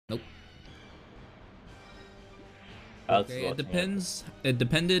Nope. Okay, It depends. It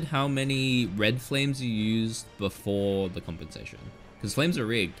depended how many red flames you used before the compensation. Because flames are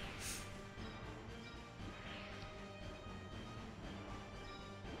rigged.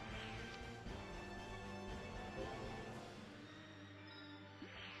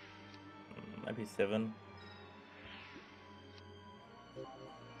 Maybe 7.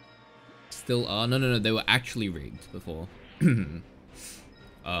 Still are. No. They were actually rigged before.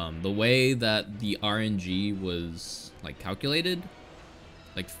 The way that the RNG was like calculated,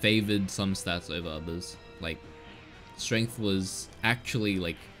 like favored some stats over others. Like strength was actually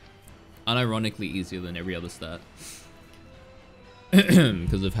like unironically easier than every other stat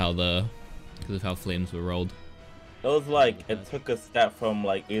because of how flames were rolled. It was like it took a stat from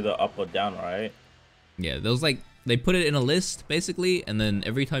like either up or down, right? Yeah, there was like they put it in a list basically, and then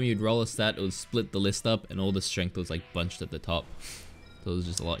every time you'd roll a stat, it would split the list up, and all the strength was like bunched at the top. So it was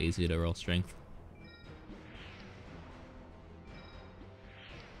just a lot easier to roll strength.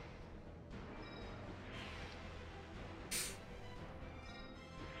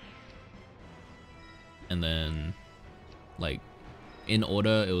 And then, like, in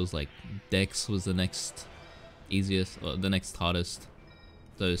order, it was like Dex was the next easiest, or the next hardest.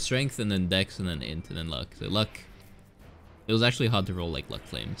 So strength, and then Dex, and then Int, and then Luck. So Luck, it was actually hard to roll like Luck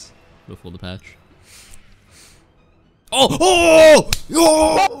Flames before the patch. Oh!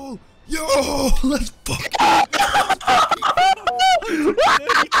 Yo! Let's fuck!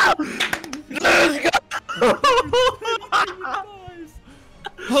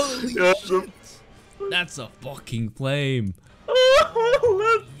 Holy shit! That's a fucking flame.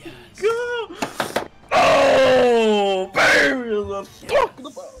 Let's go! Oh, baby! Let's talk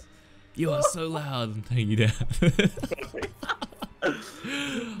about. You are so loud. I'm taking you down.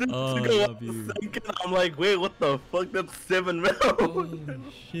 Oh, I love you. I'm like, wait, what the fuck? That's 7 mil. Holy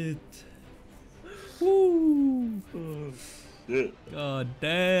shit. Woo. Oh, shit. God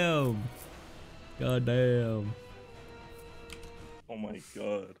damn. God damn. Oh my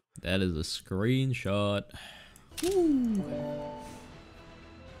god. That is a screenshot. Woo.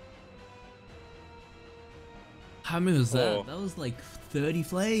 How many was that? Oh. That was like 30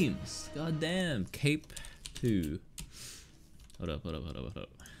 flames. God damn. Cape 2. Hold up.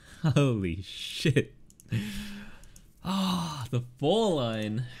 Holy shit. Ah, the 4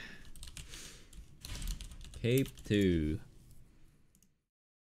 line. Cape 2.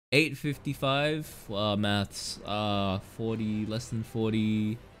 855. Maths. 40, less than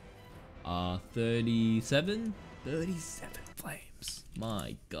 40. 37? 37 flames.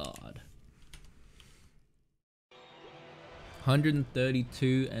 My god.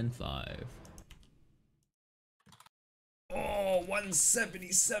 132 and 5. Oh,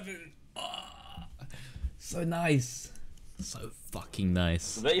 177. Oh, so nice. So fucking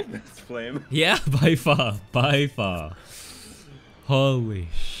nice. Is that your best flame? Yeah, by far. By far. Holy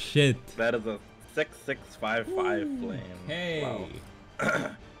shit. That is a 6655 flame. Hey. Wow.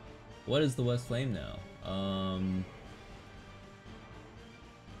 What is the worst flame now? I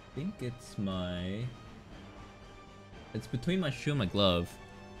think it's my... It's between my shoe and my glove.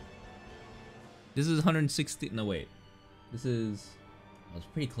 This is 160... No, wait. This is... Oh, it's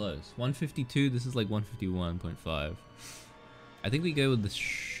pretty close. 152, this is like 151.5. I think we go with the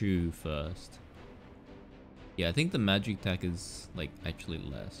shoe first. Yeah, I think the magic attack is like actually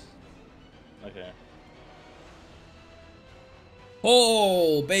less. Okay.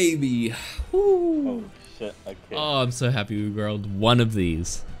 Oh, baby! Woo. Oh shit, okay. Oh, I'm so happy we rolled one of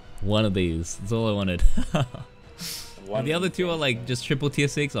these. One of these. That's all I wanted. And the other two are like just triple tier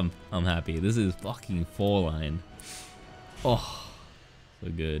 6. I'm happy. This is fucking 4 line. Oh, so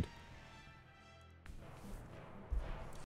good.